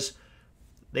because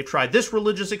they've tried this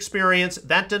religious experience,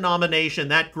 that denomination,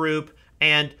 that group,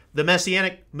 and the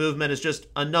Messianic movement is just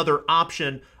another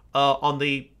option on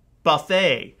the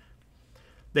buffet.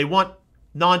 They want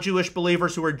non-Jewish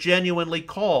believers who are genuinely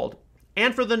called,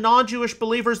 and for the non-Jewish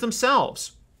believers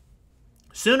themselves.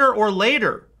 Sooner or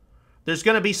later, there's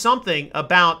going to be something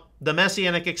about the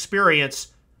Messianic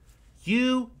experience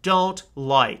you don't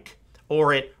like,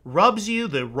 or it rubs you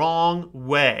the wrong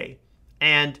way.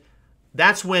 And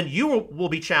that's when you will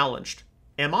be challenged.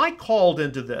 Am I called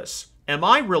into this? Am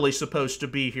I really supposed to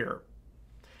be here?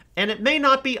 And it may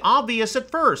not be obvious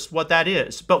at first what that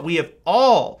is, but we have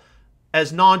all,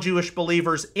 as non-Jewish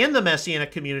believers in the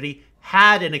Messianic community,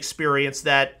 had an experience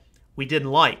that we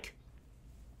didn't like.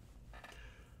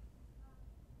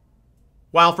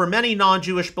 While for many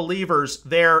non-Jewish believers,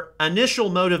 their initial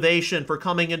motivation for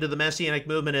coming into the Messianic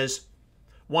movement is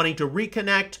wanting to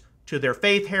reconnect to their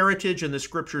faith heritage in the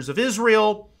scriptures of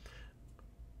Israel,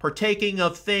 partaking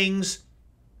of things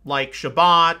like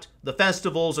Shabbat, the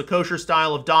festivals, a kosher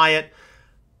style of diet,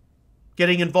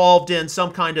 getting involved in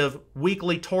some kind of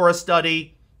weekly Torah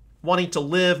study, wanting to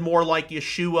live more like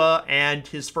Yeshua and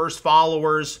his first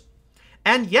followers,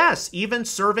 and yes, even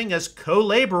serving as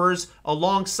co-laborers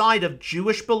alongside of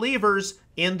Jewish believers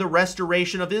in the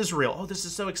restoration of Israel. Oh, this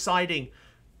is so exciting.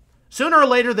 Sooner or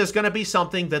later, there's going to be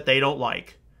something that they don't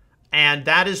like. And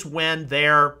that is when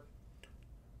their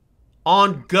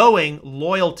ongoing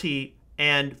loyalty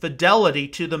and fidelity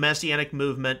to the Messianic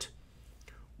movement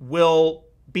will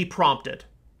be prompted,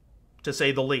 to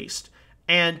say the least.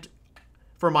 And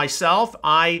for myself,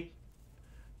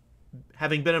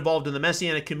 having been involved in the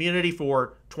Messianic community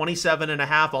for 27 and a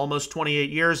half, almost 28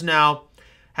 years now,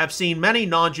 have seen many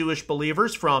non-Jewish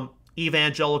believers from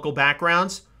evangelical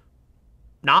backgrounds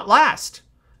not last.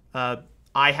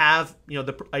 I have,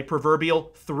 a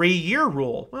proverbial 3-year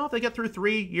rule. Well, if they get through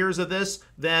 3 years of this,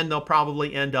 then they'll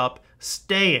probably end up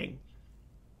staying.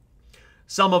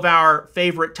 Some of our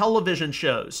favorite television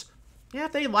shows,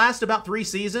 if they last about 3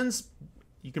 seasons,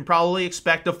 you can probably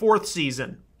expect a 4th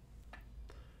season.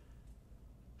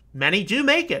 Many do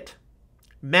make it.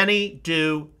 Many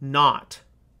do not.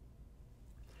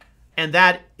 And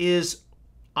that is,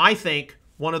 I think,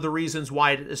 one of the reasons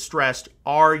why it is stressed.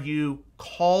 Are you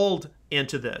called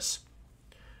into this?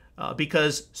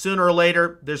 Because sooner or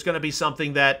later, there's going to be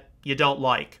something that you don't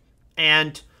like.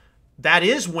 And that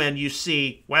is when you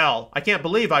see, well, I can't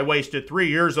believe I wasted 3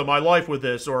 years of my life with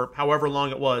this, or however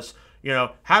long it was.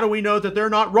 How do we know that they're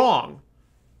not wrong?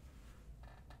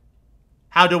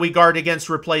 How do we guard against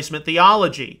replacement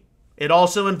theology? It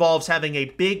also involves having a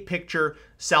big picture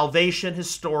salvation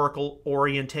historical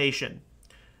orientation,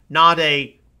 not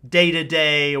a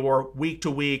day-to-day or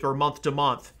week-to-week or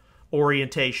month-to-month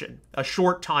orientation, a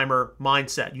short-timer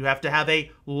mindset. You have to have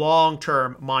a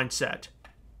long-term mindset.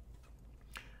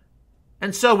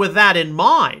 And so with that in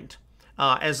mind,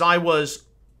 as I was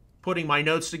putting my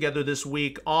notes together this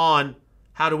week on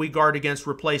how do we guard against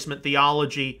replacement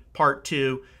theology, part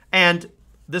 2, and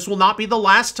this will not be the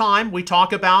last time we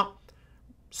talk about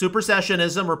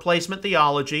supersessionism, replacement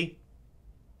theology,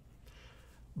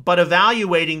 but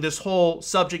evaluating this whole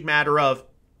subject matter of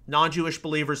non-Jewish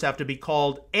believers have to be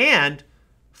called, and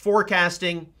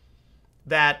forecasting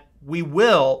that we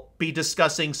will be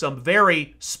discussing some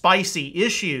very spicy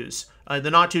issues in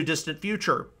the not-too-distant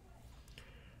future.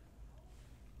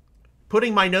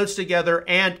 Putting my notes together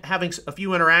and having a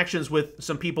few interactions with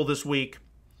some people this week,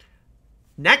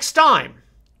 next time,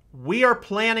 we are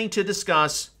planning to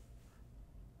discuss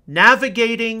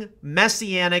navigating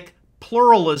Messianic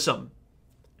pluralism.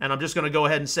 And I'm just going to go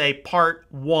ahead and say part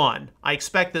 1. I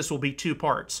expect this will be 2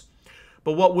 parts.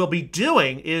 But what we'll be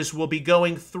doing is we'll be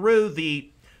going through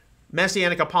the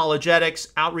Messianic Apologetics,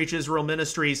 Outreach Israel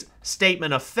Ministries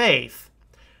Statement of Faith.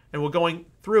 And we're going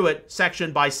through it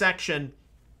section by section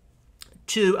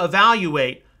to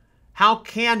evaluate how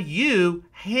can you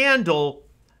handle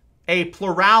a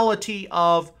plurality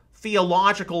of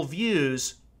theological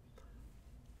views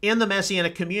in the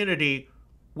Messianic community,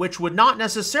 which would not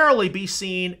necessarily be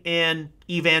seen in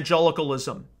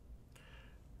evangelicalism.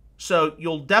 So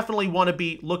you'll definitely want to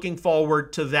be looking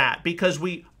forward to that, because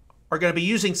we are going to be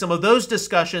using some of those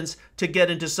discussions to get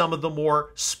into some of the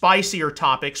more spicier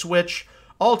topics, which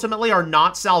ultimately are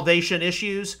not salvation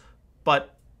issues,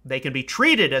 but they can be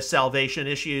treated as salvation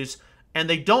issues, and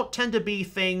they don't tend to be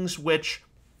things which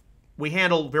we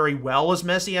handle very well as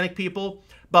Messianic people,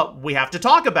 but we have to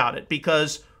talk about it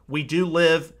because we do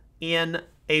live in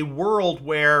a world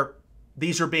where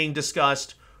these are being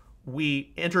discussed.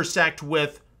 We intersect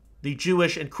with the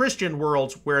Jewish and Christian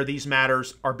worlds where these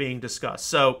matters are being discussed.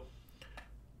 So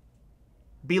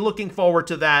be looking forward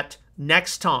to that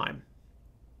next time.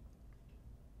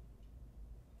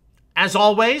 As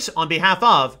always, on behalf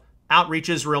of Outreach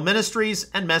Israel Ministries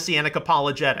and Messianic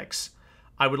Apologetics,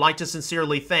 I would like to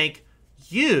sincerely thank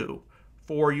you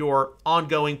for your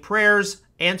ongoing prayers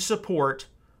and support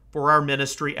for our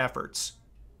ministry efforts.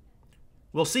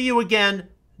 We'll see you again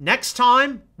next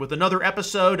time with another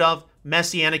episode of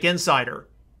Messianic Insider.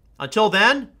 Until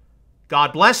then,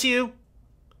 God bless you.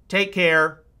 Take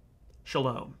care.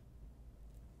 Shalom.